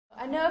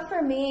I know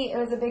for me, it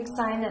was a big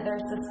sign that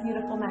there's this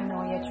beautiful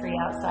magnolia tree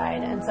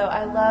outside, and so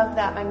I love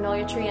that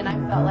magnolia tree, and I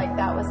felt like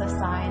that was a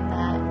sign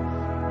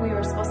that we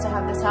were supposed to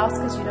have this house,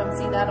 because you don't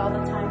see that all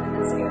the time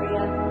in this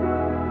area.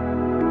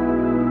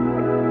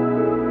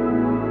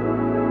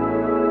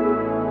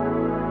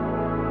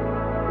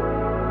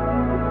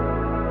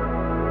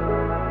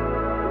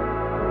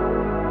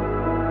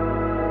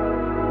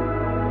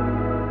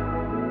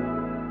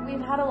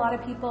 We've had a lot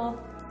of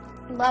people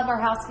love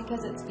our house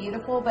because it's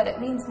beautiful, but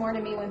it means more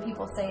to me when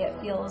people say it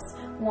feels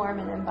warm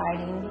and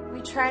inviting.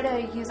 We try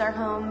to use our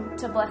home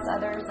to bless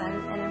others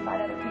and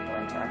invite other people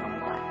into our home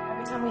a lot.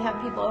 Every time we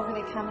have people over,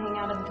 they come hang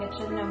out in the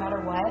kitchen no matter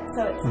what,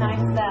 so it's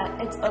nice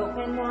that it's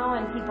open now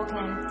and people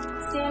can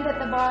stand at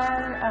the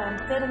bar,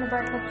 sit in the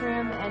breakfast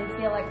room, and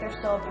feel like they're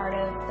still a part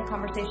of the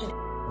conversation.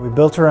 We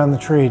built around the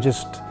tree.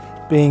 Just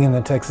being in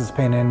the Texas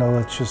Panhandle,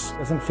 it just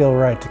doesn't feel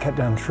right to cut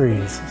down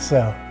trees,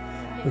 so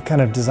we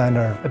kind of designed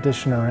our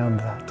addition around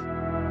that.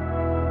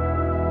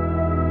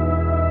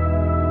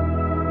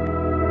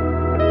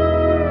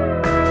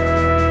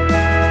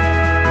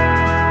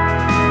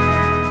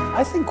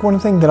 I think one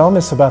thing that I'll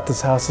miss about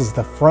this house is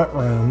the front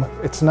room.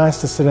 It's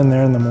nice to sit in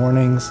there in the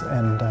mornings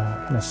and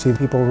kind of see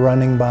people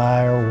running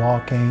by or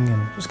walking,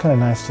 and just kind of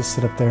nice to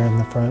sit up there in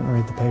the front and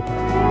read the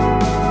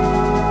paper.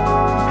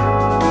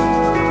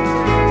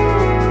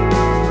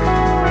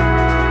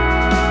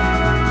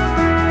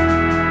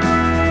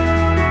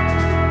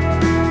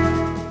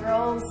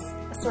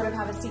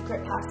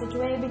 Secret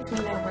passageway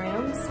between their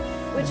rooms,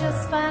 which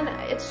is fun.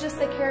 It's just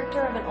the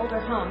character of an older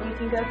home. You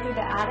can go through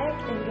the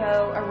attic and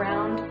go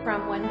around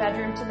from one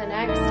bedroom to the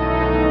next.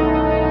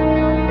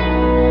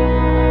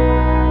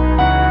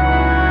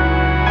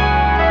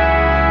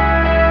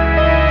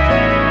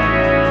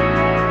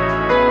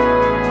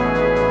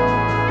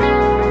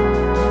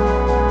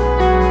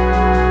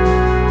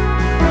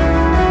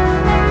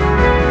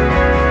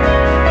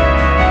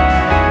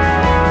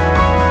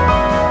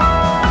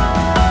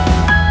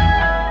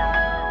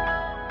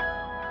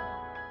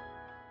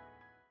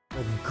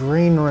 The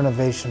green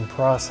renovation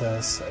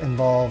process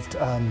involved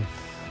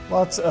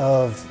lots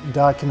of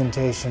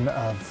documentation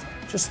of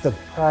just the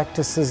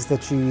practices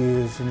that you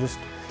use and just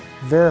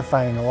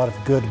verifying a lot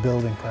of good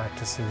building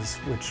practices,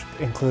 which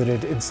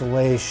included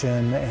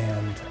insulation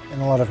and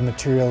a lot of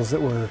materials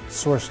that were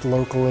sourced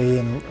locally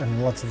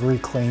and lots of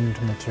reclaimed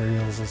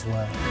materials as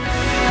well.